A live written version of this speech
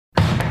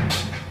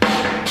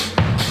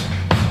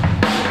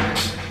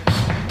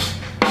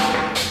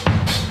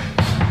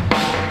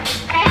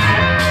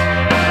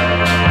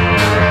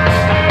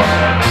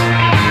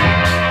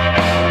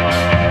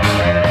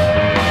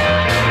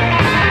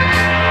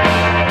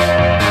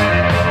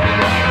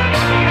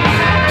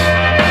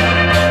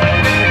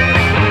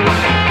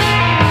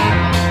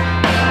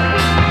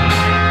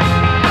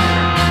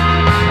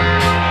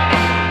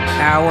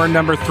Hour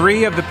number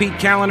 3 of the Pete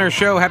Callender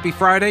Show. Happy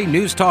Friday.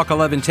 News Talk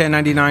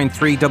 1110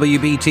 99.3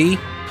 WBT.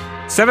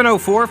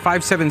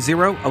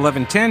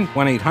 704-570-1110.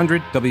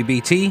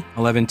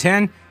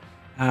 1-800-WBT-1110.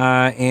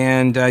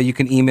 And you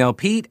can email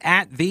Pete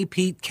at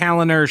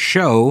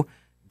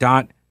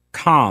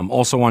thepetecalendershow.com.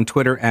 Also on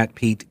Twitter at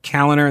Pete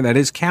Callender. That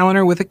is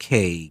Callender with a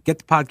K. Get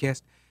the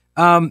podcast.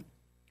 I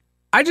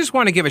just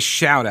want to give a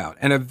shout out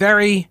and a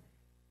very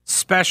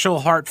special,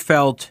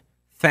 heartfelt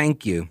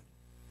thank you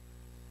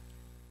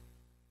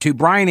to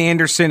Brian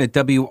Anderson at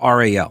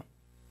WRAL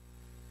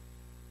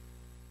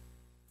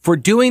for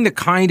doing the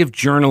kind of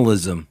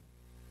journalism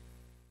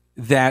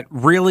that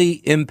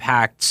really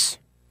impacts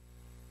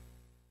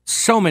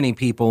so many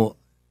people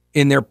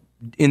in their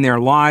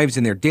lives,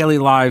 in their daily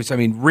lives. I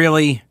mean,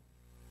 really,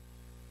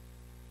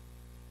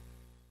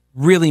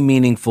 really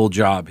meaningful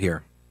job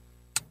here.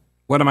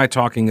 What am I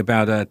talking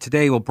about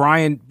today? Well,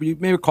 Brian, you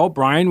may recall,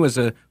 Brian was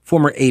a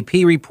former AP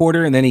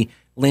reporter, and then he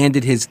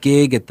landed his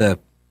gig at the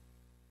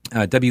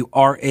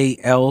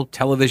WRAL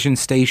television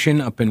station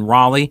up in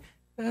Raleigh.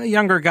 A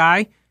younger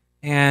guy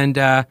and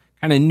kind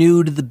of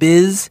new to the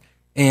biz.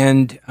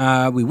 And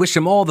we wish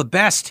him all the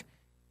best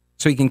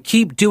so he can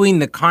keep doing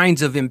the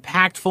kinds of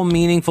impactful,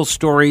 meaningful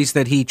stories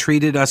that he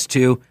treated us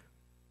to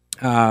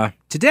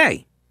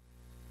today.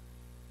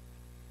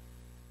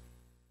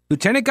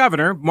 Lieutenant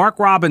Governor Mark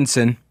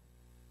Robinson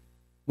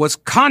was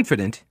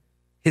confident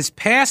his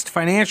past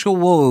financial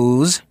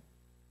woes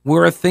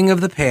were a thing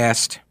of the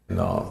past.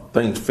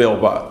 Things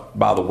fell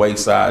by the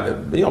wayside.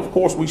 And, of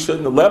course, we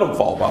shouldn't have let them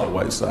fall by the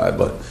wayside.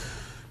 But,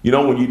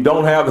 when you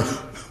don't have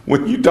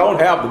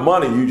the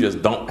money, you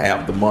just don't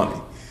have the money.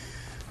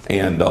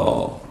 And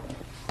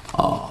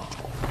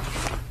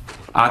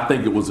I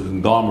think it was a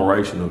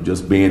conglomeration of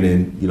just being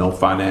in,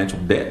 financial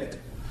debt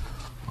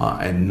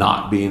and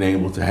not being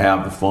able to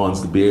have the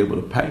funds to be able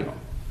to pay them.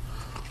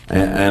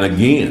 And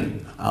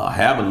again,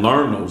 having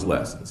learned those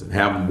lessons and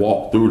having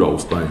walked through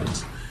those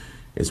things,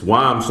 it's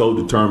why I'm so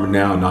determined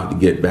now not to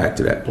get back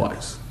to that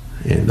place.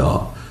 And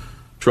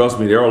trust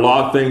me, there are a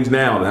lot of things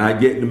now that I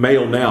get in the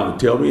mail now that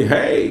tell me,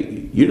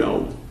 hey,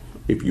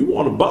 if you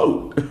want a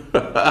boat,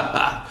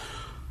 I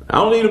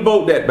don't need a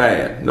boat that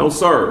bad. No,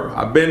 sir.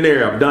 I've been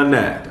there. I've done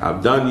that.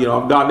 I've gotten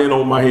in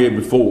on my head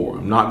before.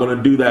 I'm not going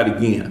to do that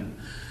again.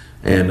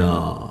 And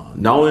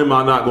not only am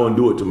I not going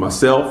to do it to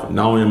myself,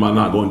 not only am I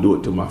not going to do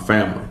it to my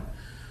family,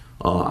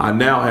 I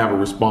now have a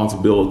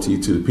responsibility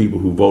to the people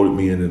who voted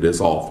me into this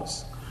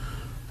office.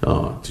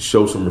 To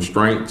show some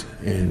restraint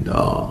and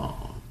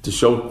to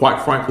show,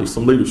 quite frankly,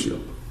 some leadership.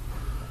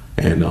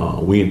 And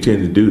we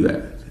intend to do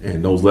that.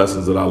 And those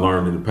lessons that I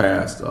learned in the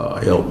past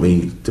helped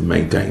me to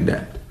maintain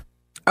that.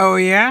 Oh,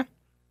 yeah?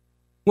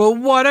 Well,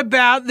 what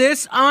about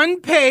this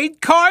unpaid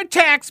car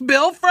tax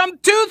bill from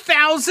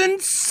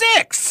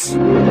 2006?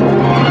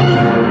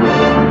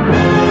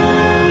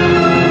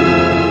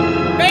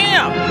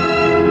 Bam!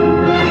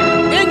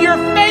 In your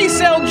face,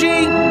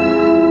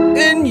 LG!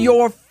 In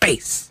your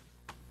face.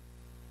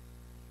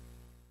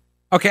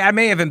 Okay, I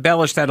may have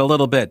embellished that a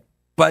little bit,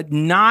 but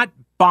not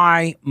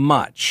by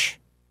much.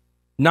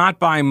 Not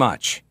by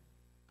much.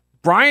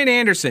 Brian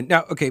Anderson.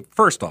 Now, okay,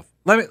 first off,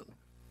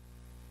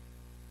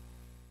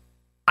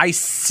 I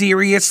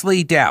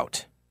seriously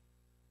doubt,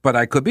 but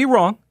I could be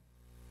wrong.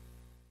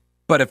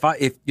 But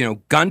if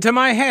gun to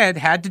my head,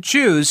 had to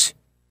choose,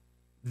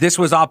 this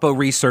was Oppo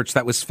research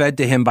that was fed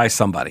to him by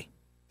somebody.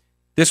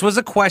 This was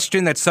a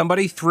question that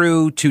somebody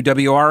threw to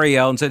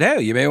WRAL and said, hey,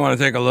 you may want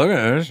to take a look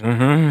at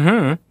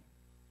this.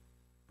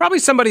 Probably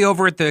somebody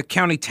over at the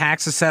county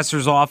tax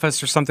assessor's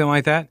office or something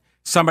like that.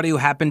 Somebody who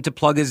happened to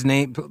plug his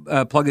name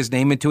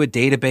into a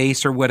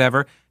database or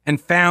whatever, and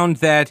found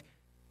that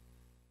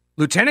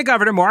Lieutenant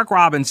Governor Mark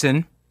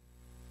Robinson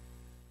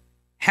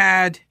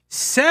had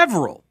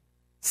several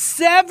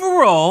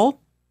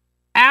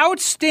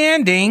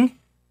outstanding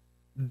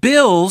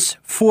bills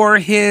for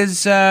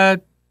his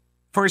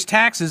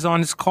taxes on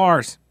his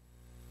cars.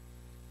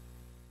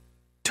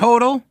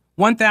 Total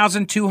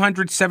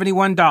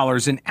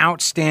 $1,271 in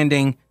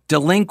outstanding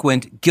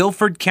delinquent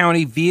Guilford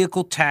County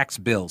vehicle tax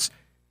bills.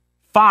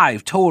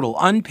 5 total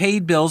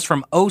unpaid bills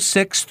from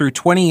 2006 through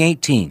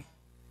 2018.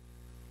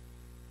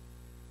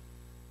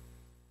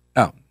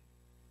 Oh,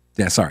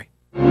 yeah, sorry.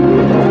 In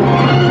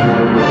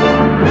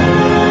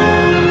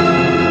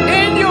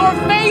your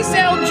face,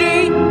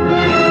 LG!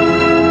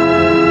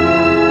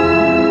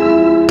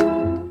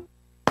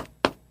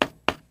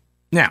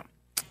 Now,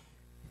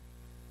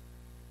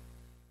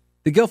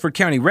 the Guilford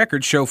County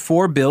records show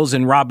 4 bills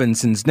in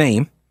Robinson's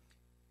name,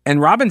 and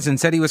Robinson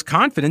said he was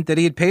confident that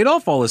he had paid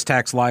off all his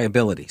tax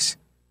liabilities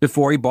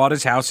before he bought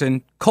his house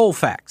in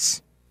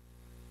Colfax.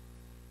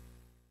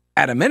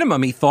 At a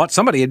minimum, he thought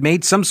somebody had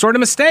made some sort of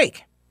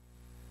mistake.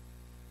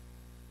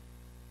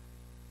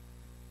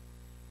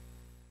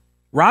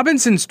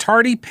 Robinson's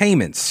tardy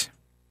payments.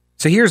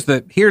 So here's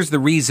the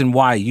reason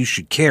why you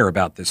should care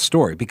about this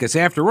story, because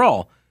after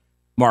all,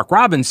 Mark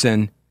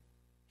Robinson,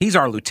 he's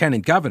our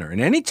lieutenant governor.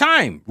 And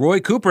anytime Roy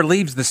Cooper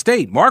leaves the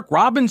state, Mark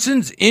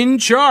Robinson's in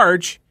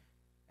charge.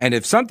 And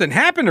if something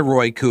happened to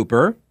Roy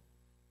Cooper,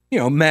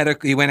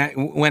 he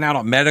went out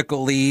on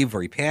medical leave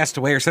or he passed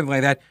away or something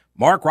like that,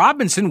 Mark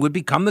Robinson would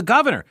become the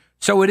governor.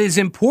 So it is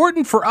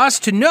important for us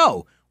to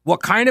know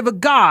what kind of a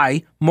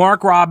guy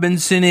Mark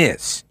Robinson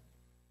is.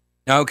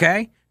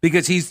 Okay?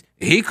 Because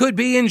he could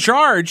be in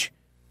charge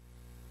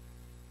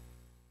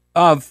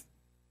of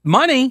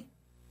money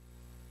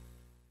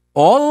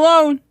all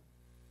alone,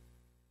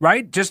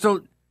 right? Just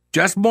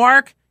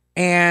Mark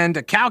and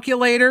a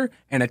calculator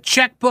and a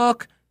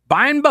checkbook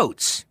buying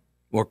boats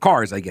or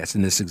cars, I guess,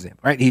 in this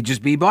example, right? He'd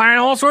just be buying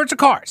all sorts of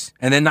cars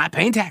and then not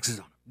paying taxes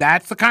on them.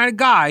 That's the kind of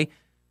guy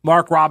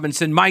Mark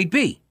Robinson might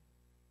be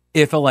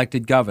if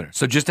elected governor.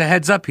 So just a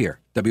heads up here,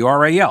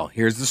 WRAL,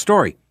 here's the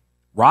story.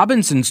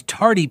 Robinson's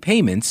tardy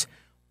payments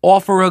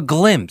offer a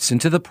glimpse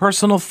into the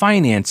personal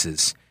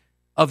finances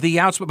of the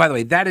outspoken. By the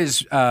way,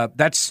 that's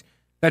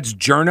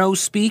journo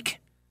speak.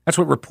 That's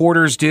what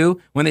reporters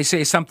do when they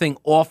say something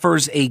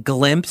offers a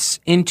glimpse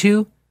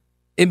into.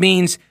 It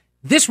means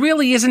this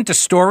really isn't a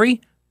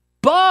story,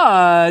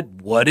 but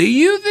what do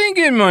you think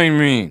it might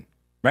mean?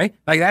 Right?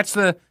 Like that's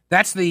the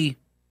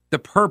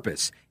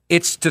purpose.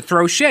 It's to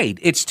throw shade.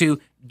 It's to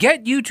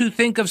get you to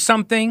think of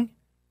something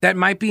that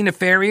might be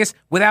nefarious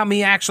without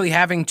me actually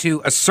having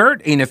to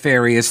assert a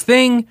nefarious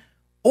thing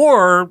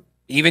or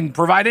even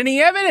provide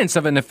any evidence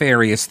of a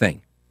nefarious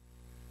thing.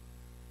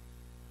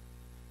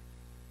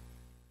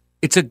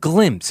 It's a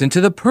glimpse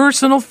into the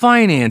personal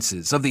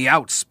finances of the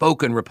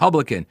outspoken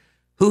Republican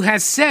who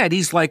has said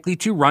he's likely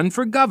to run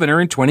for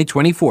governor in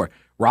 2024.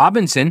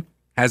 Robinson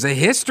has a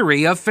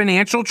history of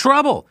financial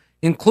trouble,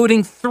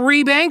 including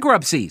 3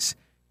 bankruptcies,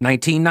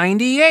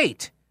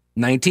 1998,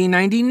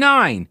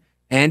 1999,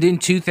 and in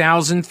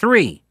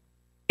 2003.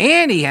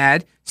 And he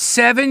had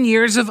 7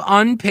 years of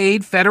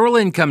unpaid federal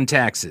income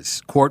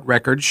taxes, court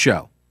records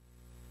show.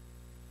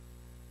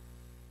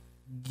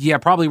 Yeah,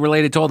 probably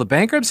related to all the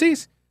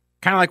bankruptcies.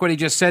 Kind of like what he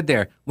just said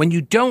there. When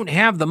you don't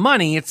have the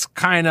money, it's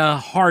kind of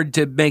hard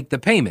to make the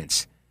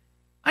payments.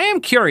 I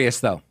am curious,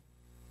 though.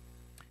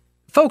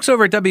 Folks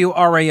over at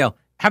WRAL,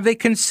 have they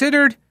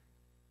considered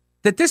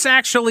that this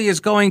actually is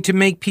going to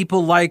make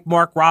people like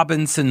Mark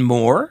Robinson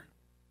more?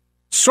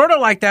 Sort of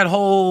like that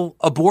whole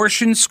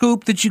abortion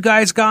scoop that you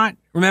guys got.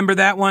 Remember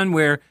that one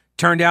where it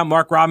turned out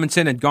Mark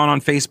Robinson had gone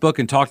on Facebook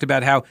and talked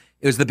about how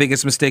it was the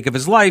biggest mistake of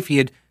his life. He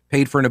had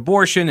paid for an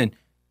abortion and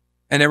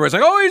everyone's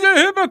like, oh, he's a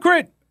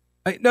hypocrite.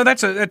 No,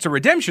 that's a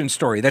redemption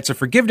story. That's a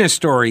forgiveness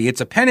story.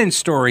 It's a penance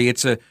story.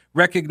 It's a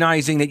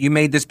recognizing that you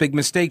made this big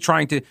mistake,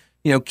 trying to,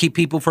 keep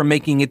people from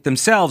making it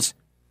themselves.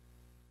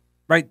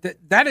 Right?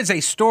 That is a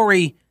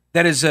story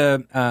that is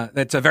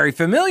that's a very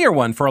familiar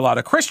one for a lot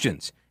of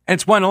Christians. And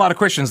it's one a lot of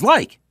Christians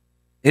like.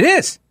 It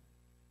is.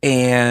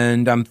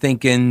 And I'm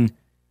thinking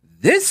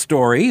this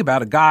story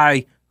about a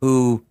guy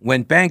who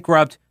went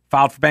bankrupt,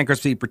 filed for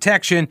bankruptcy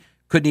protection,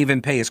 couldn't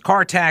even pay his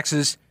car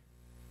taxes.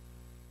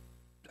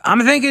 I'm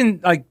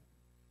thinking like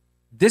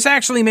this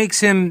actually makes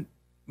him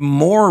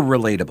more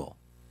relatable.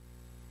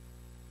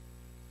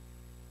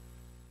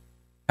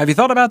 Have you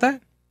thought about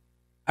that?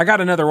 I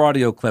got another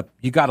audio clip.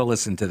 You got to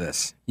listen to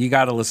this. You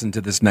got to listen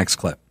to this next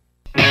clip.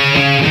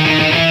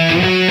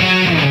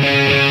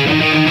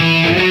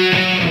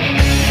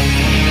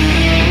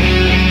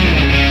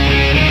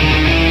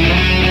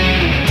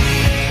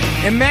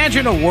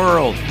 Imagine a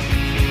world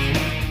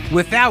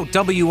without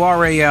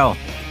WRAL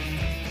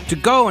to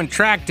go and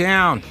track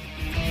down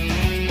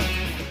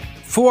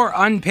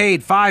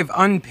 5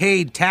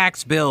 unpaid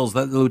tax bills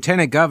that the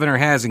lieutenant governor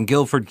has in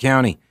Guilford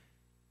County.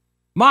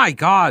 My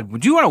God,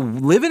 would you want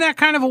to live in that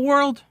kind of a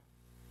world?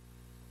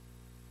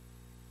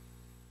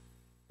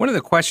 One of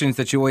the questions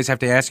that you always have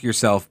to ask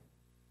yourself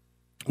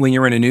when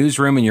you're in a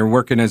newsroom and you're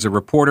working as a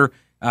reporter,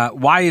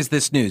 why is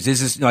this news? Is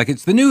this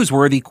it's the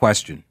newsworthy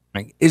question?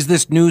 Right? Is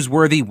this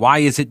newsworthy? Why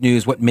is it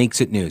news? What makes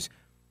it news?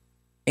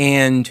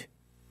 And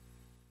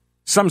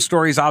some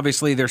stories,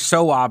 obviously, they're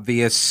so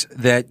obvious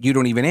that you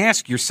don't even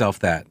ask yourself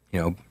that.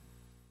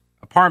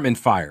 Apartment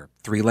fire,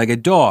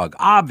 3-legged dog,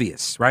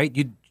 obvious, right?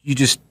 You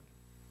just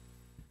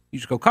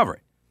go cover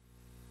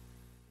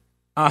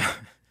it.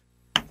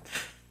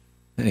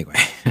 Anyway,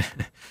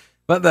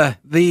 but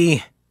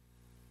the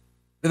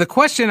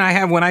question I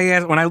have when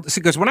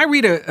I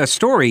read a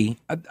story,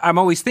 I'm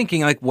always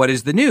thinking what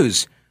is the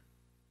news?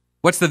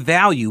 What's the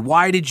value?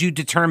 Why did you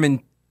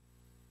determine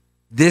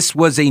this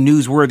was a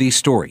newsworthy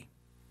story?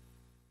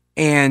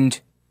 And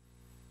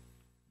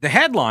the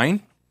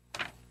headline,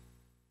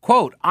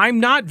 quote, "I'm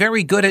not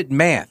very good at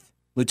math.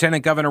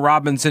 Lieutenant Governor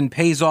Robinson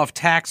pays off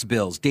tax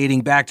bills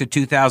dating back to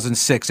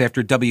 2006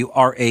 after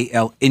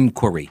WRAL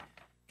inquiry."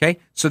 Okay,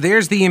 so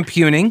there's the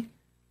impugning.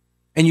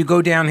 And you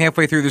go down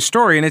halfway through the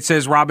story and it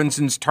says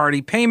Robinson's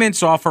tardy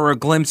payments offer a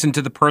glimpse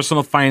into the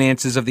personal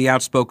finances of the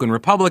outspoken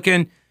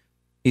Republican.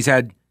 He's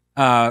had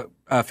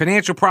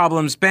financial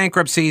problems,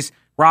 bankruptcies.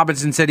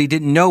 Robinson said he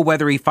didn't know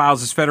whether he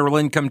files his federal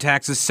income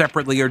taxes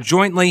separately or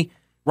jointly.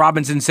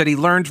 Robinson said he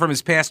learned from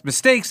his past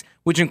mistakes,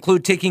 which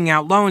include taking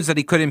out loans that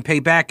he couldn't pay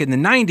back in the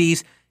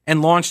 90s,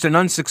 and launched an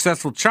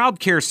unsuccessful child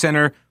care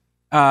center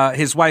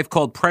his wife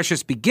called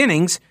Precious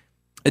Beginnings.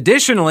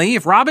 Additionally,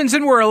 if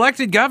Robinson were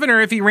elected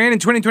governor, if he ran in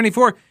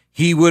 2024,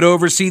 he would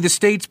oversee the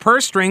state's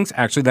purse strings.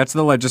 Actually, that's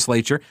the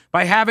legislature,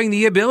 by having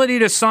the ability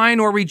to sign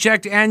or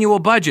reject annual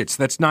budgets.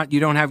 That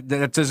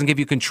doesn't give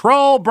you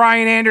control,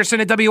 Brian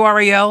Anderson at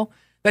WRAL.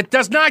 That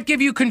does not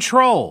give you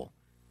control.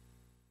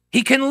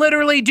 He can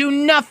literally do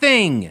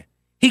nothing.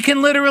 He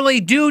can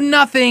literally do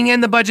nothing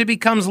and the budget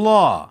becomes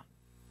law.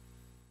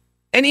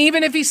 And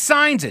even if he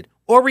signs it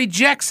or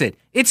rejects it,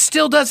 it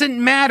still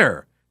doesn't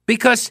matter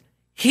because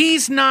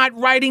he's not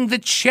writing the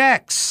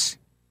checks.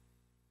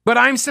 But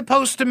I'm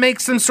supposed to make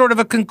some sort of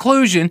a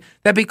conclusion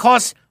that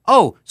because,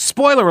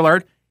 spoiler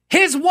alert,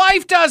 his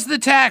wife does the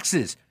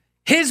taxes.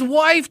 His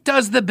wife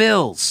does the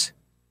bills.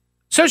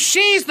 So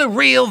she's the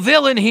real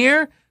villain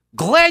here.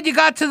 Glad you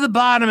got to the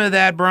bottom of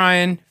that,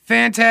 Brian.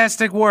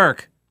 Fantastic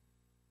work.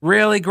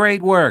 Really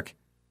great work.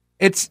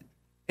 It's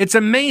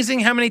amazing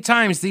how many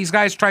times these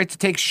guys tried to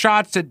take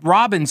shots at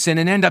Robinson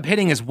and end up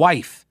hitting his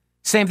wife.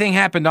 Same thing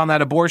happened on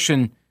that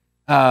abortion,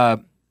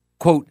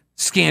 quote,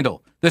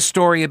 scandal. The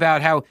story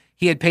about how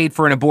he had paid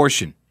for an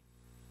abortion.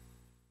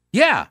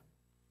 Yeah.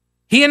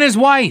 He and his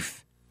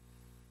wife.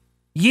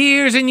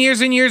 Years and years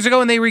and years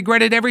ago, and they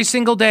regretted every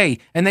single day.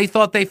 And they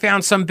thought they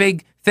found some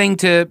big thing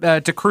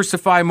to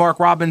crucify Mark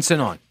Robinson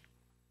on.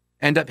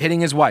 End up hitting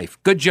his wife.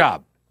 Good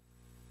job.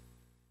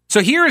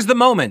 So here is the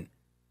moment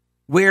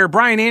where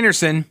Brian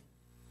Anderson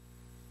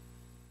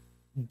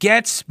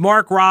gets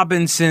Mark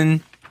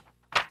Robinson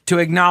to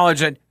acknowledge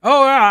that,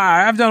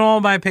 I've done all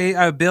my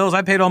bills.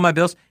 I paid all my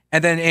bills.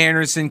 And then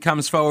Anderson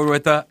comes forward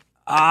with the,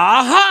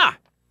 aha!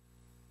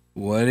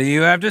 What do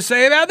you have to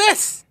say about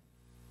this?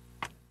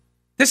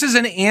 This is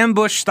an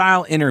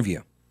ambush-style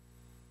interview.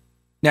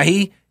 Now,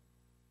 he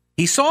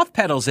soft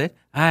pedals it.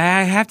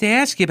 I have to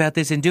ask you about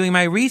this in doing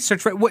my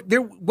research.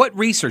 What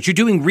research? You're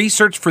doing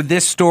research for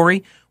this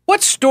story?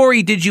 What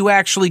story did you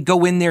actually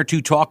go in there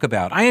to talk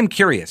about? I am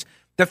curious.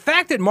 The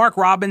fact that Mark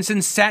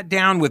Robinson sat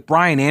down with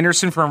Brian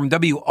Anderson from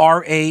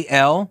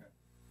WRAL,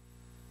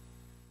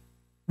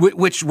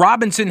 which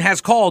Robinson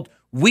has called,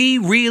 we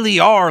really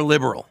are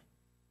liberal,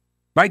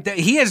 right?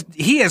 He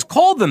has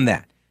called them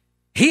that.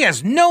 He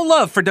has no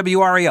love for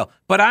WRAL,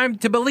 but I'm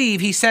to believe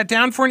he sat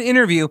down for an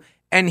interview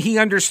and he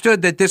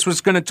understood that this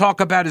was going to talk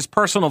about his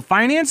personal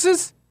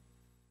finances.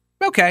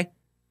 Okay,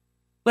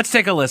 let's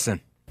take a listen.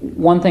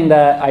 One thing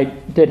that I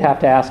did have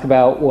to ask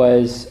about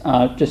was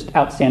just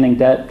outstanding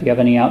debt. Do you have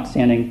any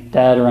outstanding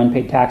debt or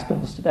unpaid tax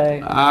bills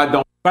today? I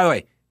don't. By the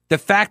way, the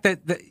fact that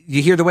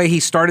you hear the way he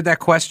started that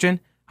question,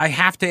 I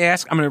have to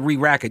ask, I'm going to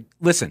re-rack it.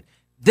 Listen,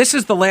 this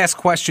is the last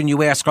question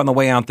you ask on the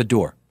way out the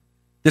door.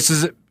 This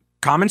is a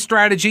common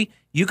strategy.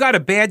 You got a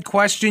bad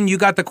question, you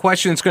got the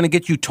question that's going to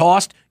get you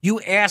tossed, you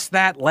ask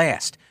that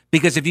last.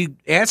 Because if you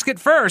ask it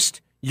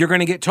first, you're going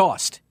to get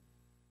tossed.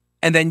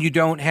 And then you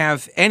don't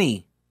have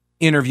any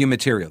interview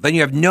material. Then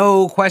you have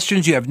no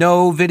questions, you have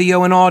no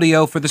video and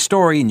audio for the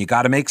story, and you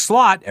got to make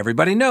slot.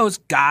 Everybody knows,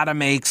 got to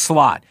make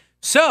slot.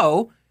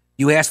 So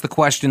you ask the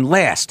question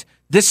last.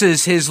 This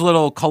is his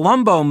little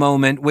Columbo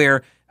moment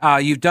where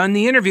you've done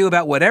the interview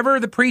about whatever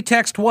the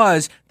pretext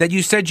was that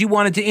you said you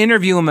wanted to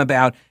interview him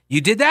about.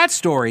 You did that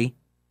story,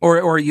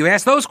 or you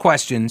asked those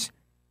questions,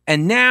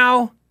 and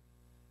now,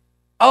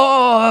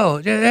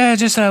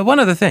 just one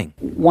other thing.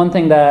 One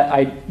thing that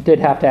I did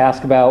have to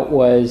ask about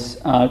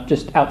was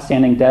just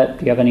outstanding debt.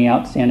 Do you have any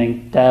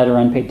outstanding debt or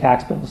unpaid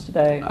tax bills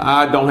today?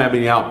 I don't have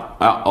any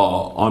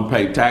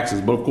unpaid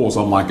taxes, but of course,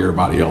 I'm like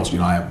everybody else.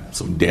 I have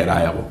some debt.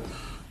 I have a,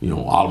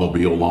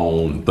 automobile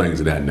loan, things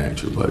of that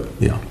nature. But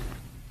yeah,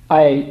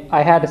 I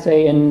had to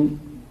say, in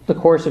the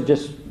course of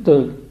just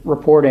the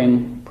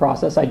reporting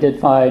process, I did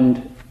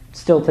find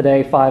still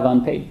today 5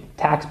 unpaid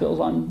tax bills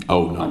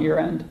on your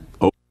end.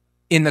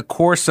 In the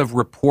course of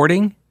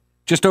reporting,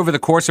 just over the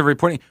course of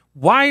reporting,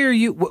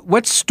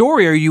 what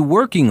story are you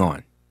working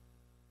on?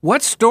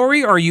 What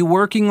story are you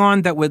working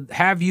on that would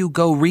have you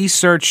go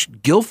research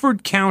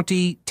Guilford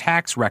County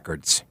tax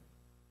records?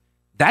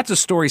 That's a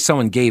story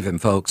someone gave him,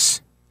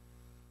 folks.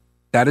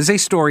 That is a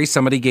story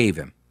somebody gave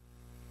him.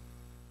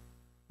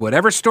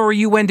 Whatever story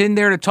you went in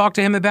there to talk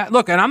to him about,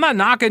 look, and I'm not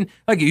knocking,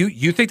 like,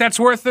 you think that's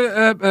worth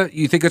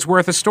you think it's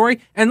worth a story?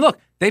 And look,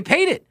 they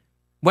paid it.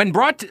 When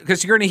brought to,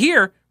 because you're going to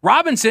hear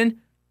Robinson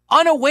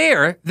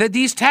unaware that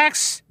these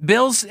tax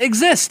bills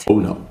exist. Oh,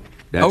 no.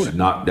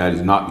 That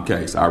is not the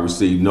case. I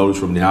received notice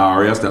from the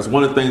IRS. That's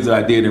one of the things that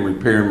I did in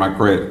repairing my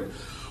credit,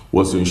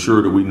 was to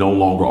ensure that we no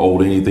longer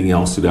owed anything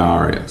else to the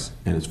IRS.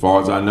 And as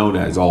far as I know,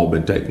 that has all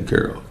been taken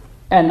care of.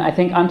 And I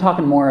think I'm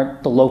talking more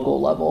at the local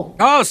level.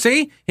 Oh,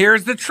 see?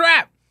 Here's the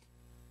trap.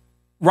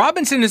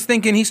 Robinson is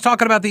thinking he's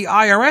talking about the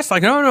IRS.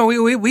 Like, no,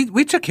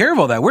 we took care of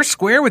all that. We're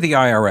square with the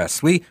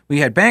IRS. We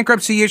had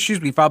bankruptcy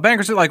issues. We filed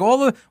bankruptcy. Like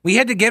we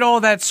had to get all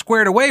of that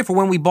squared away for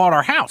when we bought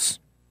our house.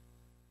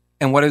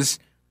 And what does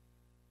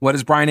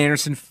Brian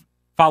Anderson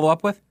follow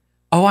up with?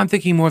 Oh, I'm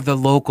thinking more of the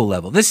local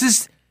level. This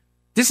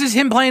is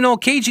him playing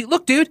old cagey.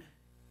 Look, dude,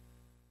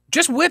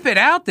 just whip it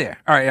out there.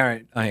 All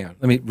right. Hang on.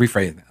 Let me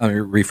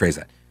rephrase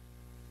that.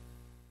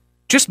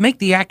 Just make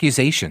the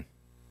accusation.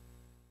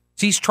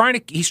 So he's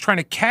trying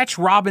to catch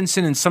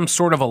Robinson in some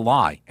sort of a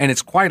lie. And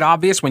it's quite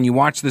obvious when you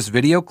watch this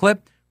video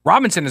clip,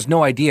 Robinson has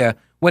no idea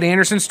what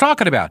Anderson's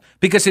talking about.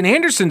 Because in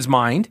Anderson's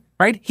mind,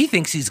 right, he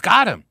thinks he's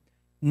got him.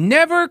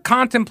 Never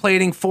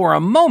contemplating for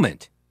a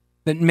moment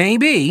that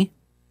maybe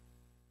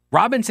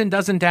Robinson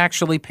doesn't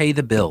actually pay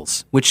the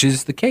bills, which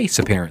is the case,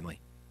 apparently.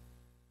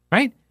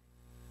 Right?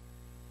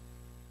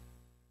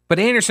 But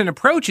Anderson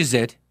approaches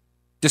it,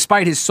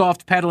 despite his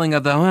soft peddling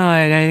of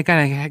I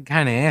gotta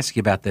kind of ask you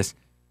about this.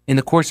 In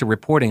the course of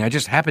reporting, I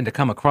just happened to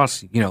come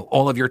across,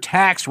 all of your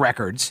tax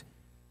records.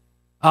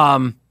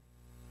 But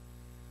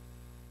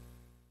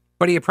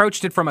he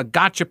approached it from a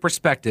gotcha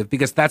perspective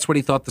because that's what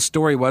he thought the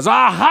story was.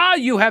 Aha,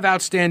 you have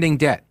outstanding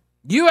debt.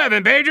 You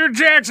haven't paid your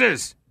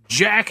taxes,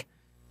 Jack.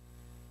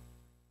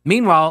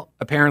 Meanwhile,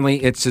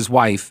 apparently it's his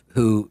wife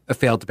who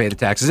failed to pay the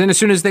taxes. And as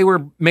soon as they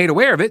were made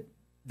aware of it,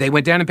 they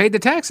went down and paid the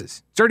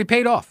taxes. It's already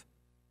paid off.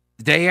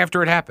 The day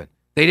after it happened.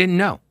 They didn't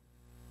know.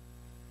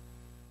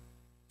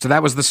 So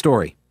that was the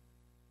story.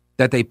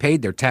 That they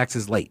paid their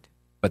taxes late.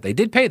 But they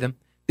did pay them.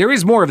 There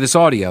is more of this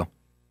audio.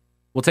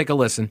 We'll take a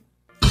listen.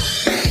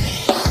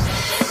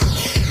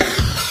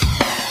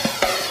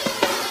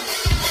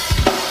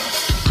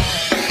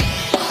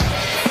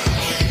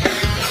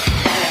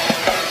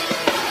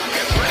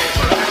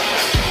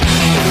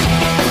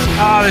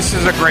 Oh, this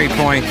is a great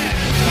point.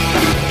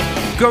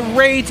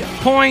 Great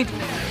point,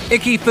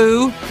 Icky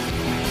Foo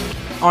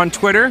on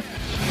Twitter.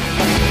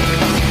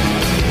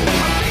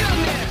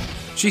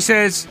 She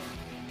says,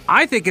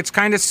 I think it's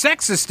kind of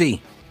sexisty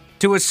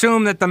to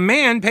assume that the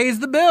man pays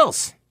the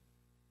bills.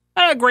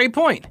 Great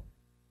point.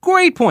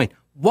 Great point.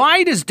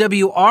 Why does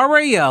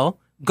WRAL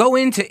go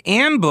in to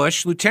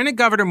ambush Lieutenant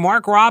Governor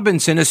Mark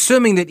Robinson,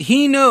 assuming that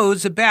he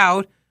knows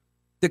about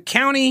the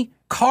county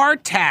car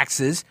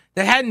taxes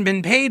that hadn't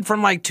been paid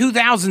from like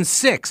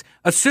 2006,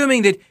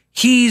 assuming that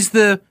he's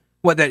that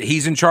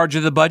he's in charge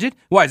of the budget?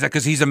 Why, is that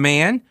because he's a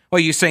man? Are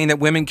you saying that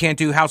women can't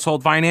do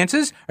household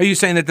finances? Are you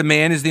saying that the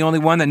man is the only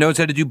one that knows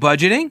how to do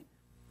budgeting?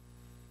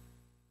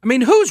 I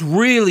mean, who's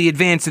really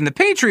advancing the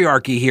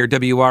patriarchy here,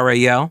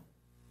 WRAL?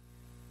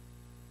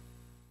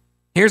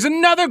 Here's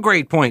another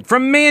great point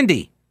from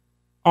Mandy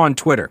on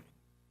Twitter.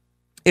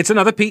 It's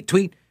another Pete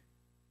tweet.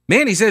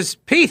 Mandy says,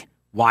 Pete,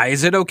 why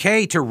is it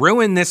okay to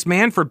ruin this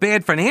man for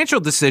bad financial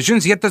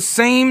decisions, yet the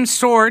same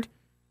sort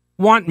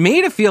want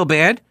me to feel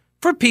bad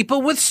for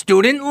people with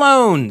student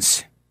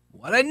loans?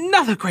 What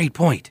another great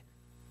point.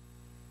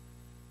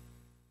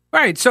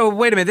 Right, so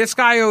wait a minute. This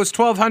guy owes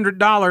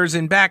 $1,200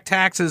 in back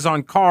taxes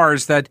on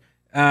cars that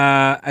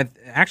I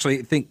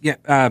actually think,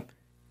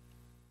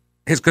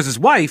 because his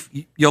wife,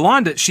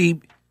 Yolanda, she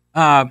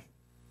said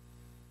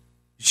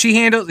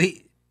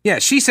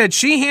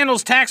she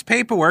handles tax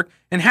paperwork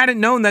and hadn't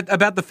known that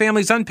about the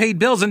family's unpaid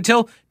bills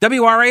until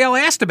WRAL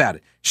asked about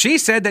it. She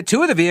said that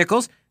two of the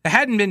vehicles that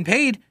hadn't been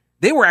paid,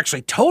 they were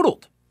actually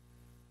totaled.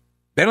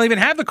 They don't even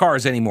have the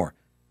cars anymore.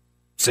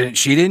 So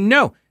she didn't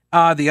know.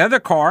 The other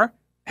car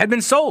had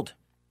been sold.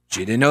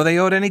 She didn't know they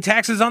owed any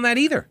taxes on that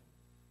either.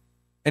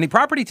 Any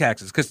property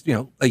taxes, because,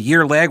 a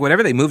year lag,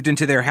 whatever, they moved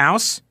into their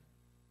house,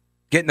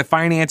 getting the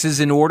finances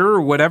in order or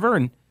whatever,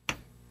 and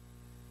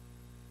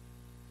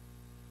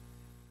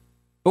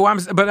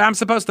but I'm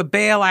supposed to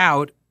bail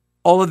out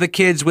all of the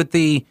kids with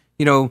the,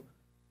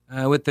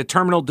 with the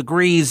terminal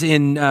degrees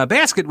in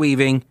basket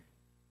weaving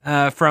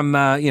from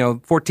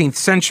 14th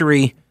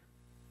century.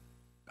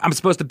 I'm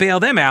supposed to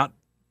bail them out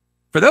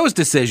for those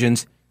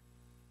decisions.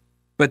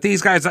 But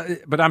these guys,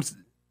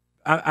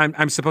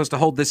 I'm supposed to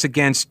hold this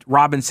against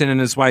Robinson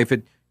and his wife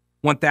at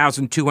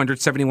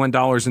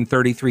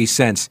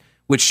 $1,271.33,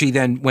 which she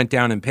then went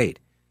down and paid.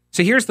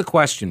 So here's the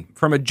question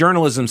from a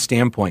journalism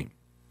standpoint.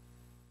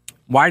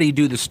 Why do you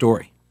do the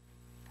story?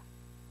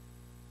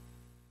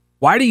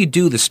 Why do you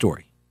do the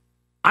story?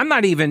 I'm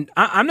not even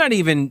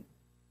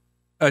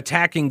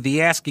attacking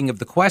the asking of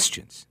the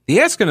questions. The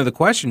asking of the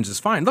questions is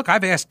fine. Look,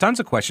 I've asked tons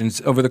of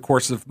questions over the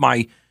course of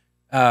my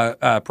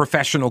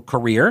professional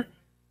career,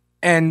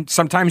 and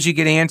sometimes you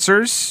get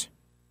answers,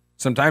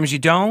 sometimes you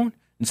don't,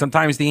 and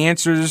sometimes the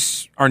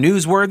answers are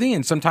newsworthy,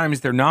 and sometimes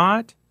they're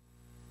not.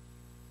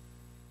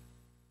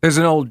 There's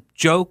an old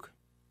joke.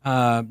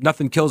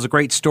 Nothing kills a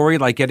great story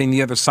like getting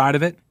the other side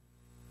of it.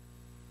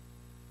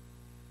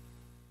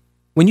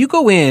 When you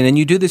go in and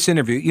you do this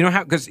interview, you know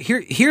how, because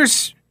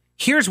here's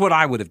what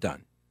I would have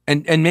done.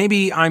 And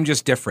maybe I'm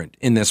just different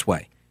in this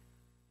way.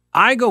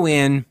 I go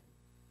in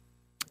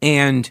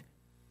and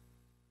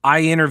I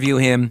interview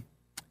him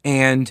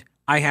and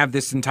I have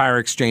this entire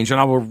exchange,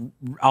 and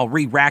I'll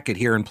re-rack it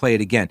here and play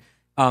it again.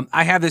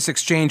 I have this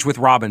exchange with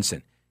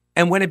Robinson.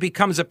 And when it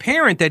becomes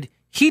apparent that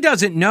he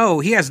doesn't know,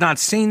 he has not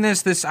seen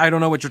this, I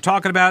don't know what you're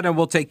talking about, and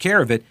we'll take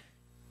care of it.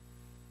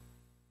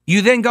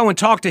 You then go and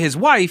talk to his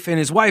wife, and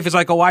his wife is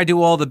like, oh, I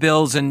do all the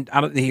bills, and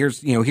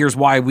here's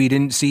why we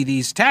didn't see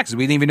these taxes.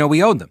 We didn't even know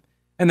we owed them.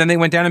 And then they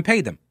went down and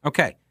paid them.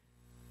 Okay.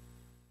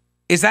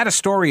 Is that a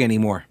story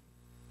anymore?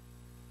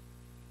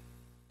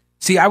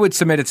 See, I would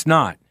submit it's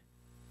not.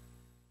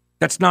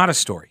 That's not a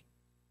story.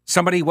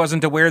 somebody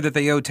wasn't aware that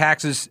they owed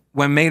taxes.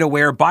 When made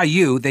aware by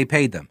you, they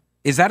paid them.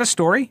 Is that a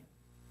story?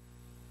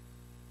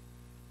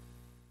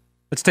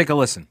 Let's take a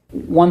listen.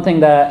 One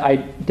thing that I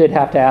did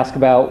have to ask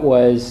about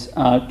was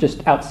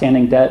just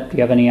outstanding debt. Do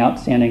you have any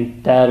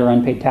outstanding debt or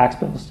unpaid tax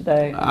bills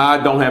today?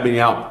 I don't have any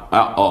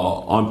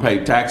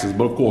unpaid taxes,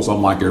 but of course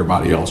I'm like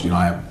everybody else.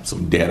 I have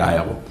some debt. I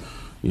have a,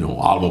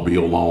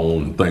 automobile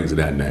loan and things of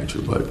that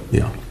nature. But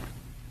yeah,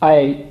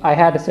 I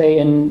had to say,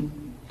 in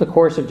the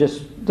course of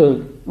just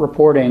the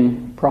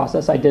reporting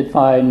process, I did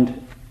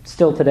find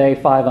still today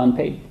 5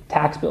 unpaid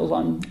tax bills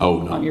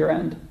on your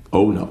end.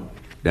 Oh no.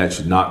 That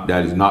is not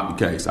the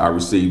case. I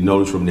received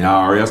notice from the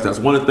IRS. That's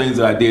one of the things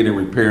that I did in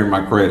repairing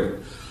my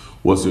credit,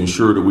 was to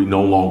ensure that we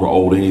no longer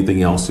owed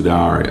anything else to the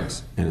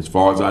IRS. And as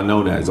far as I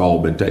know, that has all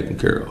been taken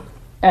care of.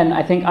 And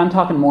I think I'm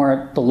talking more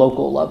at the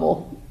local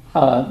level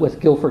with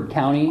Guilford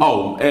County.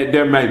 Oh,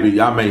 there may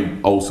be. I may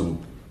owe some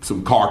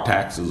car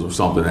taxes or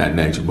something of that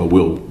nature, but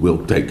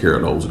we'll take care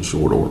of those in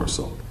short order.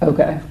 So.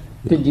 Okay. Yeah.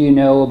 Did you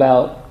know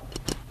about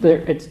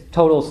it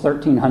totals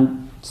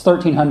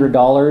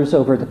 $1,300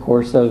 over the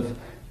course of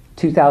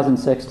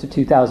 2006 to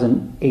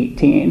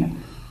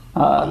 2018.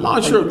 I'm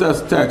not sure if that's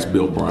a tax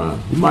bill, Brian.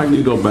 You might need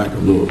to go back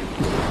and look.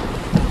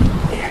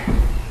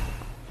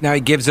 Now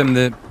he gives him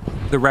the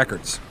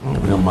records. I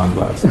don't have my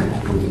glasses on.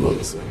 Let me look.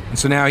 And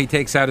so now he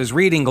takes out his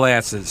reading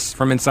glasses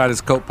from inside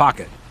his coat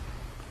pocket,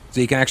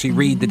 so he can actually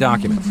read the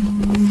documents.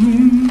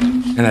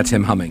 And that's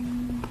him humming.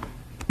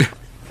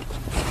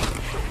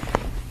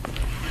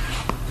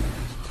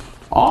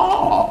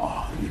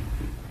 Oh,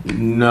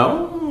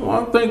 no.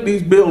 I think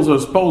these bills are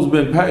supposed to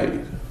have been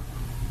paid.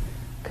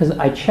 Because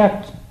I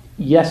checked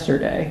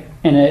yesterday,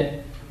 and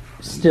it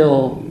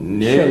still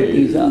showed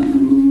these up.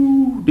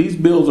 These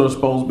bills are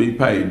supposed to be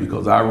paid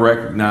because I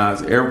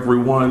recognize every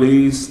one of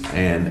these,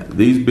 and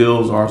these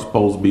bills are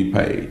supposed to be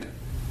paid.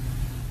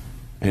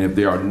 And if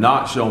they are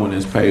not showing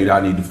as paid,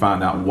 I need to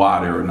find out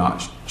why they are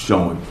not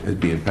showing as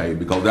being paid,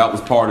 because that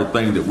was part of the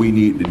thing that we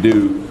needed to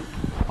do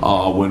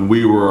when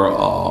we were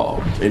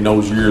in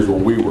those years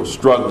when we were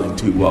struggling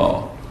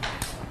to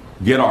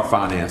get our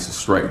finances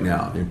straightened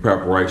out in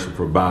preparation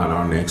for buying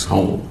our next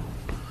home.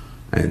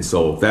 And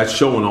so if that's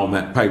showing on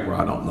that paper,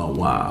 I don't know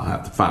why. I'll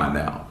have to find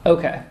out.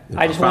 Okay. If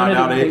I find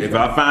out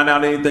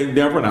anything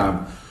different,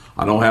 I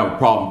don't have a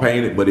problem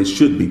paying it, but it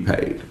should be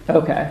paid.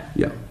 Okay.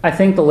 Yeah. I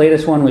think the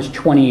latest one was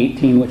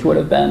 2018, which would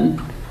have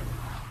been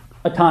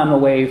a time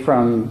away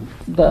from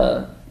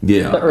the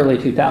early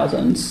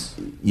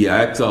 2000s.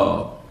 Yeah,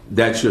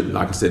 that shouldn't,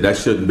 like I said, that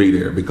shouldn't be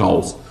there,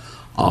 because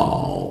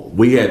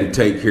we had to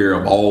take care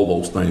of all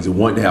those things and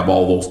wanted to have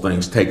all those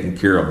things taken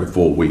care of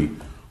before we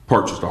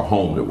purchased our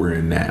home that we're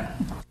in now.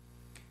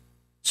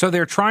 So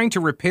they're trying to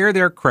repair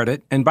their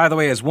credit. And by the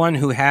way, as one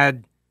who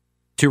had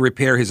to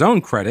repair his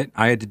own credit,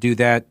 I had to do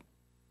that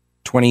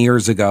 20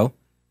 years ago,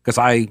 because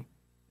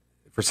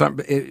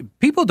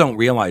people don't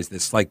realize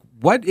this, like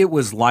what it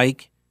was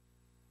like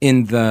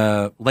in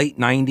the late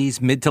 90s,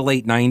 mid to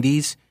late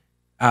 90s.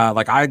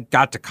 Like I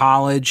got to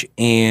college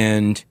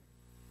and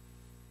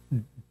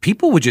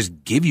people would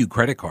just give you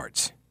credit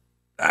cards.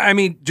 I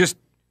mean, just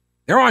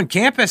they're on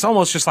campus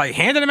almost just like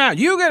handing them out.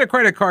 You get a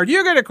credit card.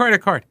 You get a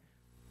credit card.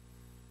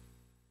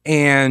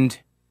 And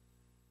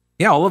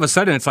yeah, all of a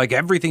sudden it's like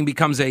everything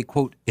becomes a,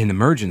 quote, an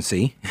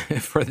emergency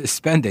for this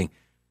spending.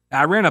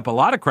 I ran up a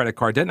lot of credit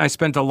card debt, and I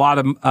spent a lot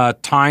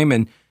of time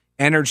and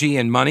energy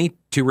and money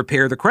to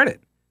repair the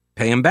credit,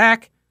 pay them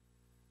back,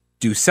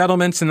 do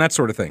settlements and that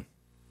sort of thing.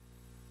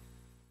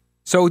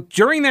 So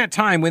during that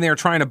time when they're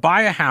trying to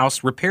buy a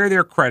house, repair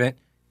their credit,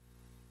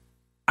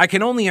 I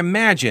can only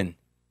imagine,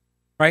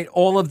 right,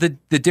 all of the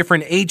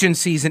different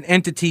agencies and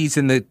entities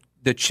and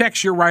the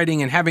checks you're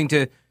writing and having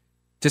to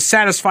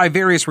satisfy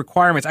various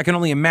requirements. I can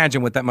only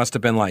imagine what that must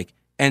have been like.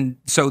 And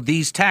so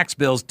these tax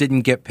bills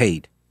didn't get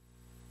paid.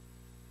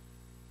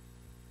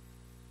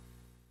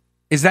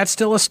 Is that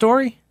still a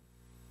story?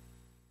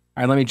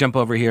 All right, let me jump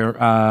over here.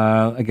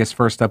 I guess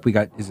first up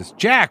is this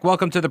Jack?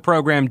 Welcome to the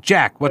program.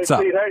 Jack, what's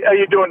up? Steve, how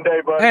you doing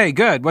today, bud? Hey,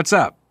 good. What's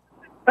up?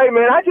 Hey,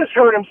 man, I just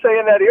heard him say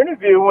in that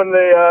interview when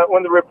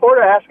the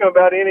reporter asked him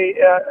about any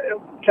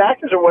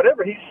taxes or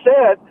whatever, he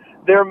said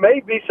there may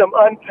be some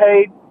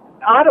unpaid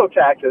auto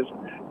taxes.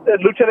 The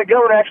Lieutenant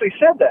Governor actually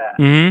said that.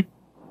 Mm-hmm.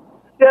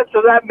 Yeah,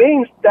 so that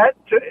means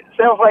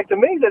sounds like to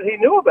me that he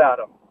knew about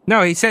them.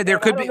 No, he said there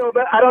could be.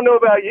 I don't know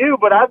about you,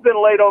 but I've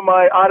been late on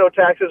my auto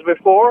taxes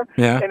before.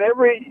 Yeah. And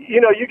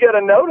you get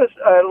a notice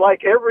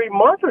like every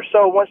month or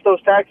so once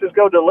those taxes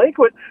go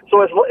delinquent.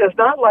 So it's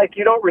not like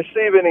you don't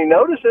receive any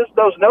notices.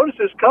 Those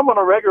notices come on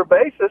a regular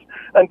basis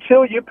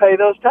until you pay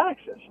those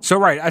taxes. So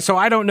right. So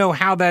I don't know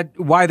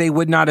why they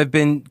would not have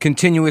been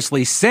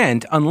continuously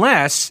sent,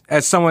 unless,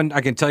 as someone,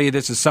 I can tell you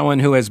this as someone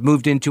who has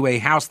moved into a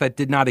house that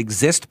did not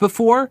exist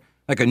before,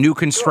 like a new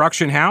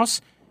construction house.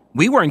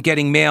 We weren't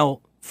getting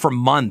mail for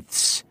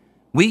months.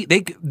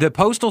 The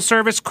Postal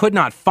Service could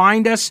not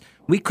find us.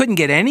 We couldn't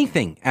get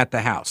anything at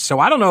the house. So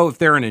I don't know if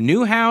they're in a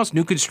new house,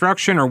 new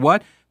construction, or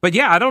what. But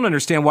yeah, I don't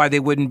understand why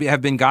they would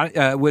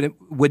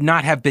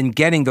not have been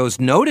getting those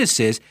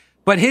notices.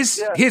 But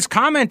his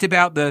comment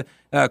about the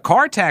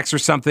car tax or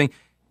something,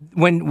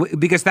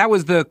 because that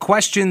was the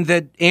question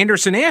that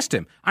Anderson asked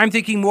him. I'm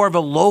thinking more of a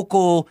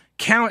local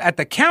count at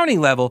the county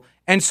level.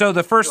 And so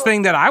the first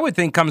thing that I would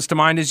think comes to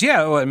mind is,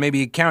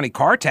 maybe a county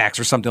car tax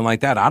or something like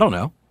that. I don't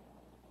know.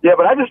 Yeah,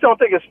 but I just don't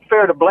think it's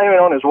fair to blame it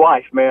on his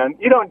wife, man.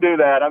 You don't do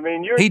that. I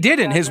mean, he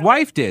didn't. His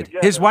wife did.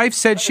 His wife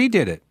said she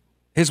did it.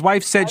 His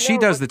wife said she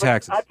does the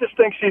taxes. I just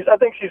think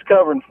she's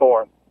covering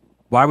for him.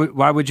 Why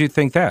would you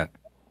think that?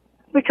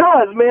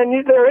 Because, man,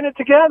 they're in it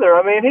together.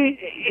 I mean,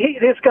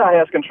 this guy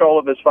has control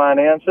of his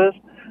finances.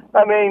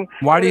 I mean,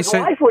 why do you say?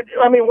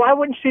 Why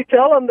wouldn't she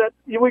tell him that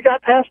we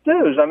got past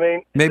dues? I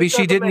mean, maybe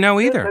she didn't know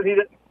either. To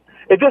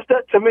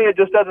me, it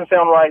just doesn't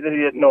sound right that he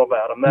didn't know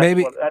about him.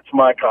 That's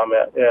my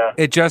comment. Yeah,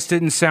 it just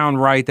didn't sound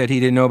right that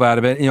he didn't know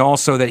about it. And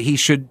also that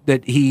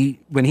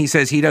when he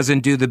says he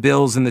doesn't do the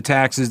bills and the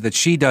taxes, that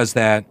she does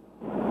that.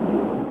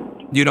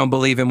 You don't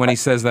believe him when he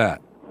says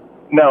that?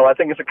 No, I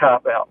think it's a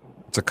cop out.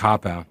 It's a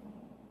cop out.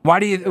 Why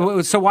do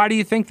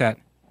you think that?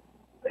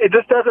 It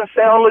just doesn't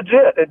sound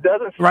legit. It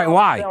doesn't sound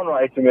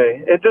right to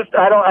me.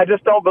 I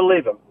just don't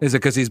believe him. Is it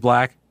because he's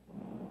black?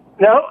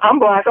 No, I'm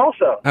black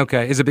also.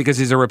 Okay. Is it because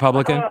he's a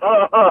Republican?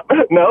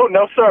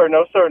 No, sir.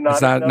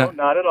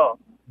 Not at all.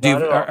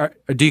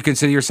 Do you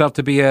consider yourself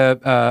to be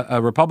a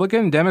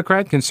Republican,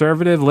 Democrat,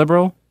 conservative,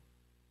 liberal?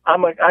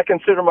 I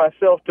consider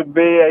myself to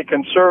be a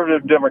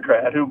conservative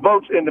Democrat who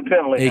votes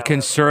independently. A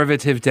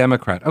conservative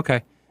Democrat.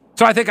 Okay.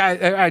 So I think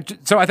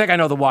I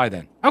know the why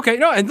then. Okay.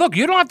 No, and look,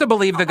 you don't have to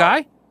believe the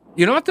guy.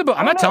 You don't have to.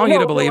 I'm not telling you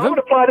to believe him. I would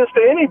apply this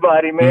to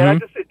anybody, man.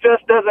 Mm-hmm. It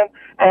just doesn't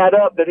add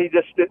up that he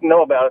just didn't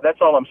know about it. That's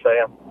all I'm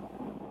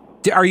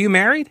saying. Are you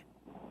married?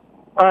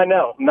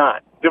 No,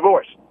 not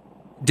divorced.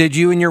 Did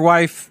you and your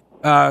wife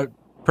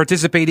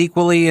participate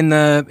equally in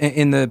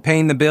the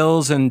paying the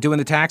bills and doing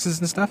the taxes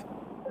and stuff?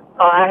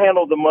 I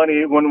handled the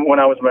money when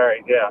I was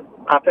married. Yeah,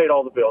 I paid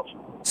all the bills.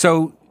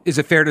 So is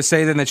it fair to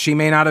say then that she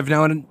may not have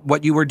known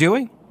what you were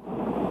doing?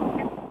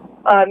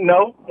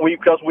 No,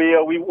 because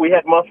we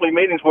had monthly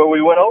meetings where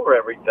we went over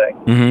everything.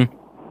 Mm-hmm.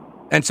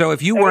 And so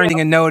if you weren't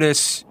getting a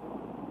notice,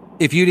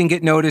 if you didn't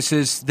get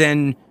notices,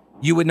 then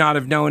you would not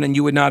have known, and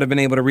you would not have been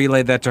able to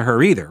relay that to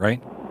her either,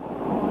 right?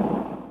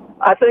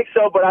 I think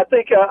so, but I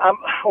think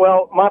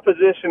my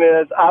position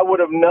is I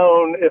would have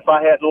known if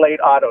I had late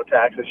auto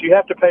taxes. You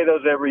have to pay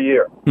those every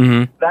year.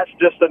 Mm-hmm. That's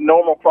just the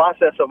normal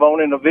process of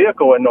owning a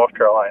vehicle in North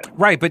Carolina.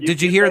 Right, but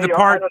did you hear the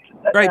part?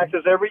 Right,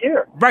 taxes every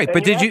year. Right, and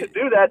but did you have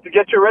to do that to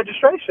get your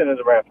registration? As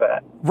a matter of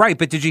fact. Right,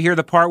 but did you hear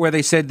the part where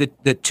they said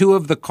that two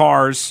of the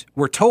cars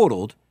were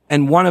totaled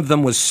and one of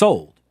them was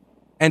sold?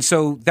 And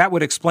so that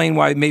would explain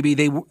why maybe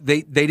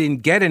they didn't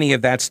get any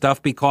of that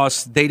stuff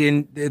because they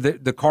didn't.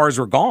 The cars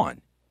were gone.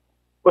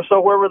 Well,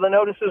 so where were the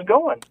notices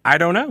going? I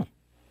don't know.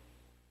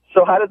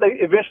 So how did they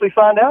eventually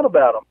find out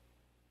about them?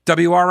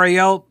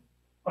 WRAL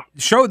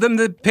showed them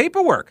the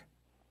paperwork.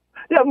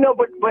 Yeah, no,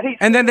 but he...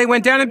 And then they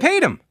went down and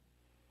paid them.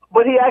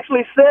 But he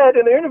actually said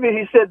in the interview,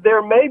 he said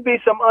there may be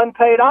some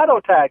unpaid auto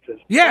taxes.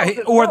 Yeah, he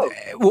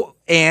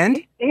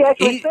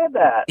actually said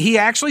that. He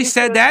actually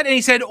said that, and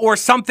he said, or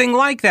something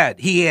like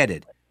that, he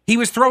added. He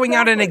was throwing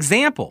out an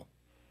example.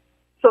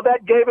 So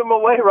that gave him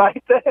away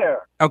right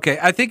there. Okay,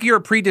 I think you're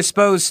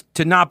predisposed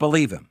to not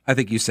believe him. I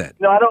think you said.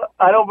 No,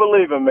 I don't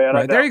believe him, man.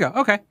 Right, there you go.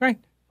 Okay, right.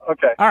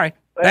 Okay. All right.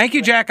 Thank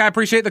you, Jack. I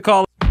appreciate the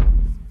call.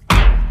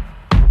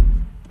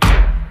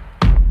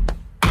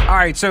 All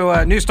right,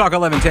 so News Talk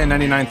 1110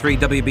 99.3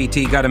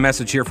 WBT got a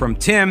message here from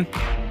Tim,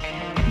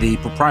 the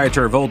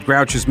proprietor of Old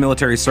Grouch's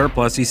Military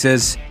Surplus. He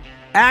says,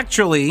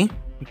 actually,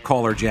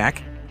 caller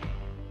Jack,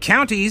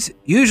 counties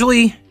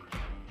usually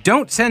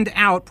don't send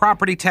out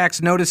property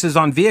tax notices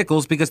on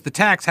vehicles because the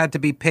tax had to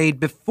be paid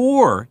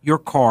before your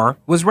car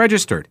was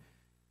registered.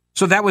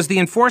 So that was the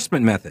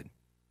enforcement method.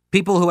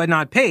 People who had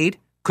not paid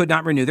could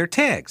not renew their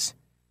tags.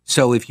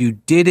 So if you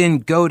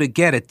didn't go to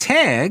get a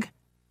tag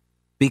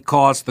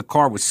because the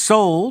car was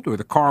sold or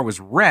the car was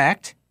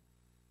wrecked,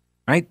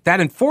 right, that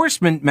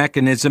enforcement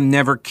mechanism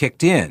never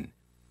kicked in.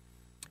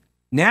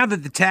 Now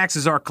that the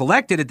taxes are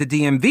collected at the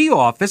DMV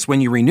office when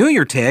you renew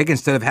your tag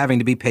instead of having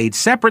to be paid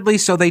separately,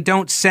 so they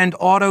don't send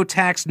auto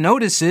tax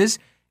notices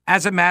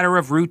as a matter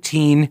of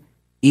routine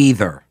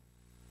either.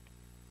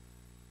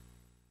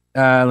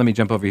 Let me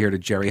jump over here to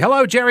Jerry.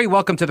 Hello, Jerry.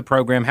 Welcome to the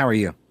program. How are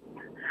you?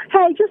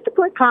 Hey, just a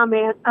quick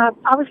comment.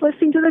 I was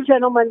listening to the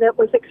gentleman that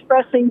was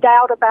expressing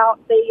doubt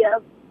about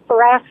the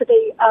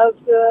veracity of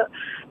the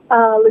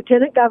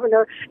lieutenant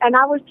governor, and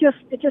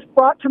it just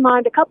brought to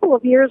mind a couple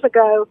of years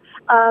ago,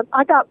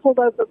 I got pulled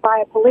over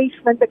by a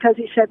policeman because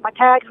he said my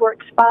tags were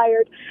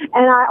expired,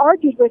 and I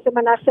argued with him,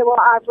 and I said, well,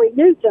 I've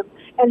renewed them,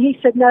 and he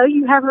said, no,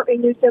 you haven't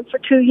renewed them for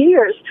 2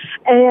 years,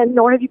 and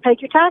nor have you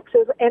paid your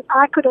taxes, and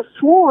I could have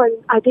sworn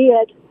I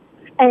did,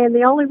 and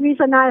the only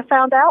reason I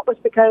found out was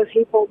because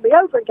he pulled me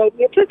over and gave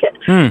me a ticket,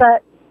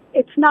 but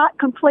it's not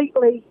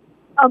completely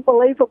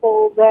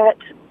unbelievable that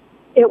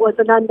it was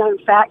an unknown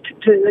fact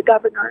to the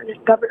governor and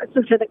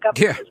lieutenant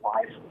governor and his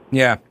wife.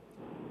 Yeah.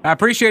 I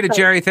appreciate it,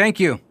 Jerry. Thank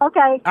you.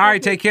 Okay. All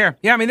right, take care.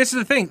 Yeah, I mean, this is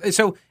the thing.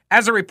 So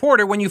as a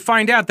reporter, when you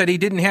find out that he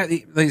didn't have,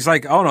 he's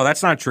like, oh no,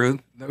 that's not true.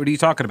 What are you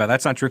talking about?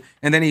 That's not true.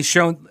 And then he's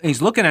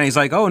looking at it, he's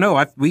like, oh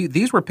no,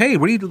 these were paid.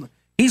 What are you doing?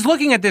 He's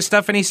looking at this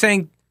stuff and he's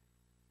saying,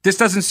 this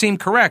doesn't seem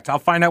correct. I'll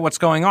find out what's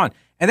going on.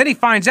 And then he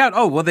finds out,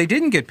 oh, well, they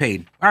didn't get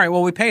paid. All right,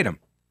 well, we paid them.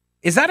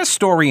 Is that a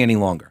story any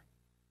longer?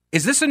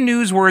 Is this a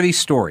newsworthy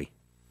story?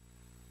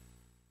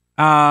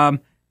 I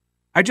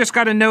just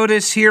got a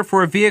notice here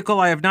for a vehicle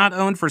I have not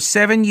owned for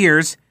 7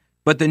 years,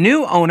 but the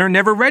new owner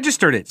never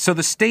registered it. So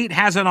the state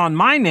has it on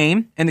my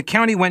name, and the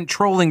county went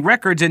trolling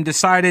records and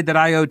decided that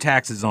I owe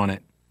taxes on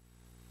it.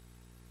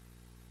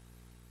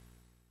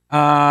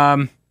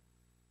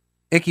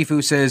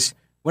 Ikifu says,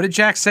 what did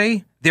Jack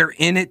say? They're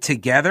in it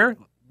together?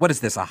 What is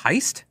this, a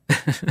heist?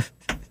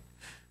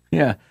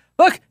 Yeah.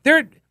 Look,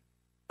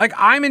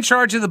 I'm in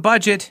charge of the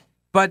budget,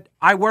 but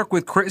I work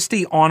with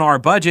Christy on our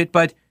budget.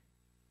 But,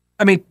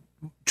 I mean,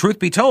 truth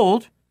be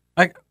told,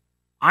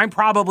 I'm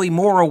probably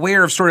more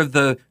aware of sort of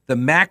the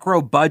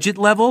macro budget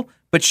level,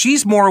 but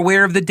she's more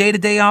aware of the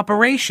day-to-day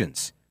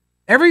operations.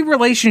 Every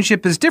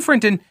relationship is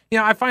different, and,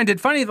 I find it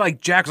funny,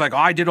 Jack's like, oh,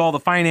 I did all the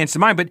finance in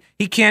mine, but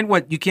you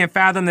can't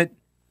fathom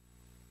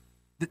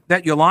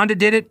that Yolanda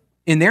did it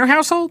in their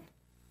household?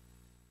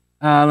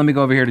 Let me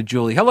go over here to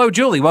Julie. Hello,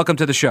 Julie. Welcome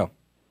to the show.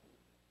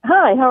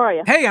 Hi, how are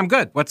you? Hey, I'm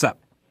good. What's up?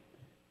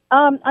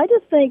 I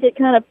just think it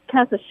kind of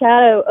casts a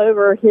shadow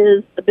over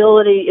his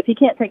ability. If he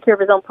can't take care of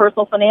his own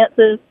personal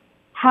finances,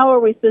 how are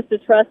we supposed to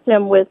trust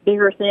him with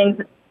bigger things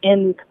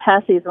in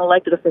capacity as an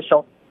elected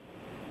official?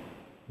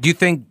 Do you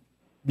think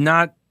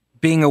not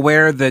being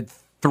aware that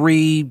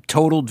 3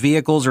 totaled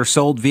vehicles or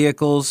sold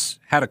vehicles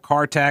had a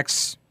car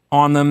tax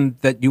on them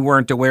that you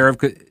weren't aware of,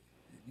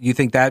 you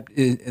think that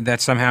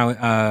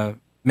somehow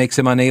makes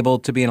him unable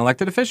to be an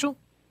elected official?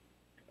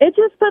 It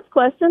just puts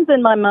questions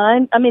in my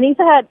mind. I mean, you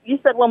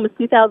said one was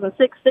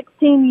 2006,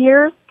 16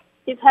 years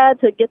he's had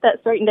to get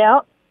that straightened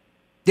out?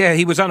 Yeah,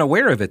 he was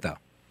unaware of it, though.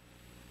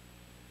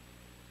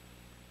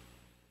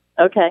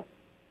 Okay.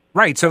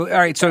 Right. So, all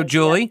right. So,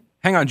 Julie,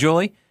 hang on,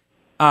 Julie.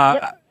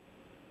 Yep.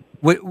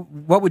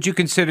 What would you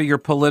consider your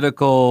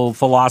political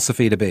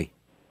philosophy to be?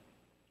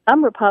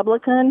 I'm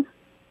Republican.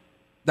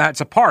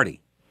 That's a party.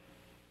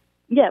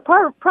 Yeah,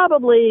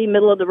 probably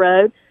middle of the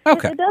road.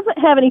 Okay. It doesn't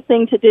have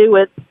anything to do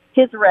with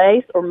his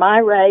race or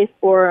my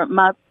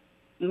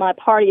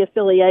party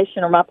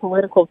affiliation or my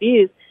political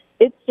views.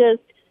 It's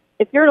just,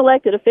 if you're an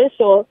elected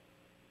official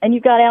and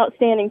you've got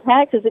outstanding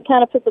taxes, it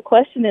kind of puts a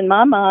question in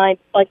my mind,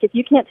 like if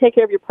you can't take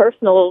care of your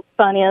personal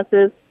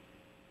finances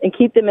and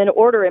keep them in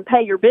order and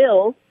pay your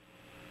bills,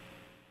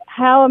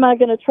 how am I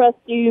going to trust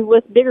you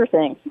with bigger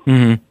things?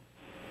 Mm-hmm.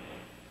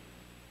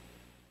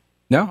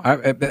 No,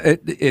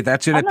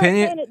 that's an opinion. I'm not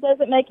saying it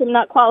doesn't make him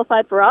not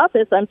qualified for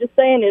office. I'm just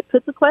saying it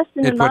puts a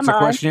question in my mind. It puts a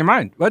question in your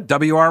mind. What,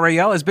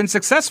 WRAL has been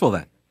successful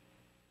then?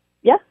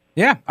 Yeah.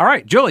 Yeah. All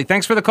right. Julie,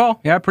 thanks for the call.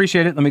 Yeah, I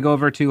appreciate it. Let me go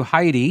over to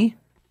Heidi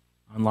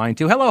on line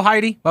 2. Hello,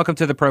 Heidi. Welcome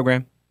to the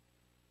program.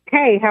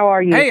 Hey, how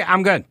are you? Hey,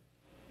 I'm good.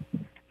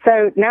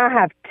 So now I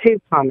have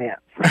 2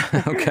 comments.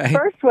 Okay.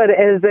 First one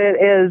is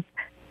it is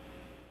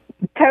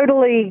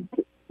totally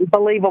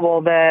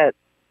believable that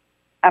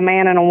a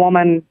man and a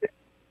woman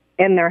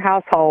in their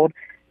household,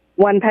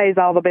 one pays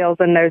all the bills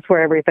and knows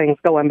where everything's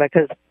going,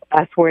 because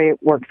that's where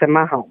it works in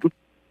my home.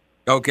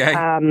 Okay.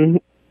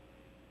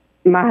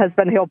 My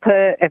husband, he'll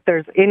put, if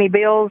there's any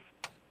bills,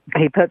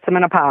 he puts them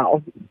in a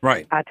pile.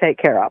 Right. I take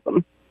care of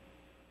them.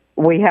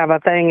 We have a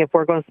thing, if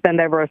we're going to spend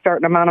over a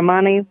certain amount of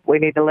money, we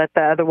need to let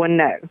the other one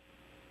know.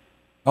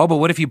 Oh, but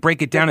what if you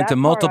break it down into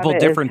multiple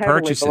different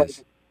purchases?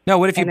 Believable. No,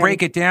 what if you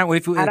break it down?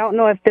 I don't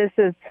know if this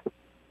is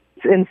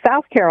in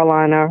South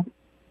Carolina.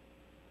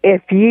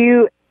 If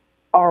you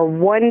are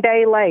 1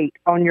 day late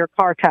on your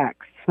car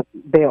tax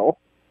bill,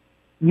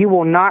 you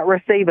will not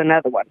receive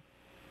another one.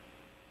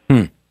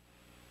 Because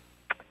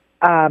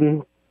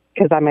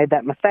I made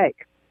that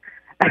mistake.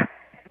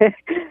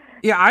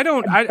 Yeah,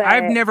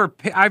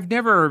 I've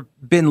never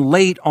been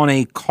late on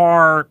a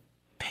car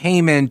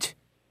payment,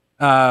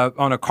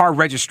 on a car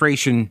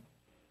registration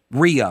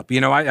re-up.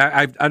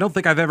 I don't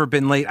think I've ever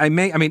been late.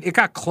 It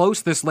got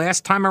close this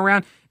last time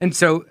around. And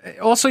so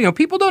also,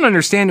 people don't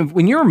understand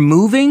when you're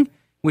moving,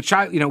 which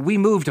we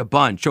moved a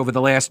bunch over the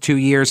last 2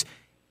 years.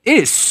 It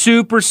is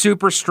super,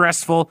 super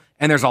stressful,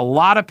 and there's a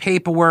lot of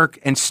paperwork,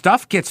 and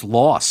stuff gets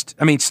lost.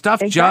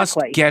 Stuff just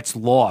gets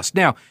lost.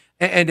 Now,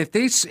 and if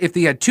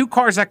they had 2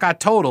 cars that got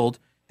totaled,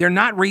 they're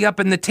not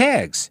re-upping the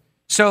tags.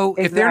 So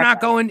if they're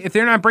not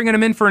bringing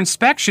them in for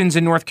inspections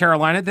in North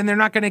Carolina, then they're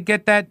not going to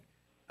get that.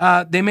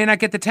 They may not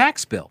get the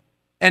tax bill.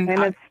 And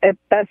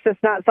that's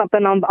just not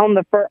something on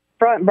the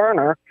front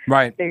burner,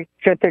 right? That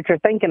you're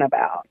thinking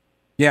about.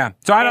 Yeah.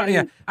 So I don't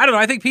know.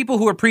 I think people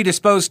who are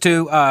predisposed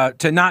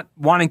to not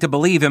wanting to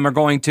believe him are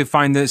going to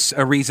find this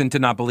a reason to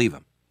not believe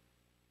him.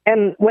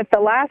 And with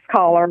the last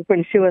caller,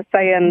 when she was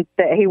saying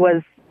that he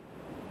was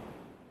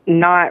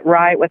not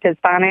right with his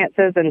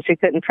finances and she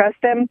couldn't trust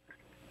him,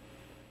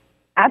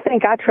 I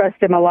think I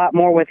trust him a lot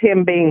more with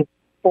him being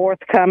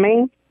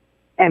forthcoming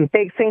and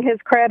fixing his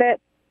credit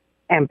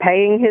and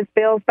paying his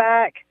bills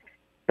back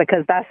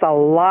because that's a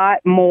lot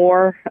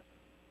more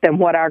than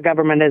what our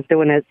government is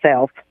doing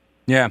itself.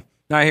 Yeah,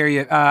 I hear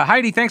you.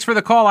 Heidi, thanks for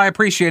the call. I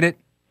appreciate it.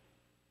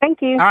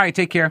 Thank you. All right,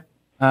 take care.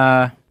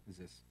 Who's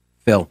this?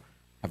 Phil.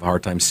 I have a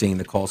hard time seeing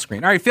the call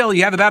screen. All right, Phil,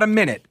 you have about a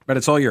minute, but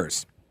it's all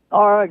yours.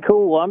 All right,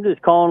 cool. I'm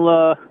just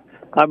calling.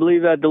 I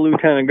believe that the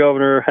lieutenant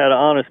governor had an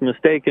honest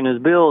mistake in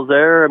his bills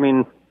there. I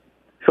mean,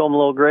 show him a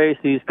little grace.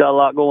 He's got a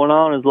lot going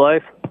on in his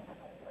life.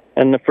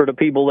 And for the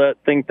people that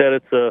think that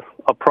it's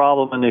a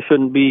problem and they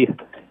shouldn't be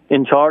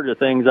in charge of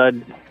things,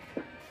 I'd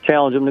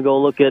challenge them to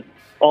go look at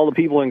all the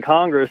people in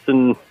Congress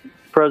and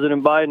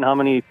President Biden, how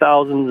many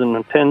thousands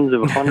and tens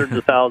of hundreds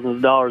of thousands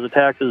of dollars of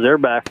taxes, their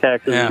back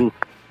taxes, and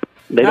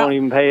they don't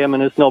even pay him,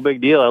 and it's no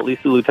big deal. At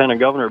least the lieutenant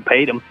governor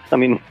paid him. I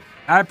mean,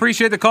 I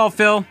appreciate the call,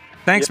 Phil.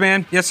 Thanks,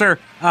 man. Yes, sir.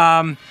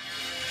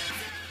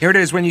 Here it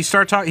is. When you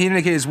start talking, he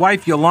indicated his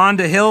wife,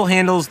 Yolanda Hill,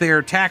 handles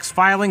their tax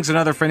filings and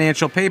other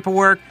financial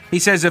paperwork. He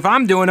says, if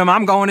I'm doing them,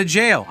 I'm going to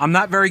jail. I'm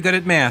not very good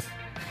at math.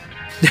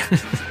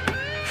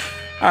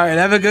 All right,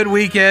 have a good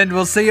weekend.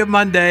 We'll see you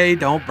Monday.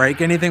 Don't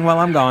break anything while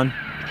I'm gone.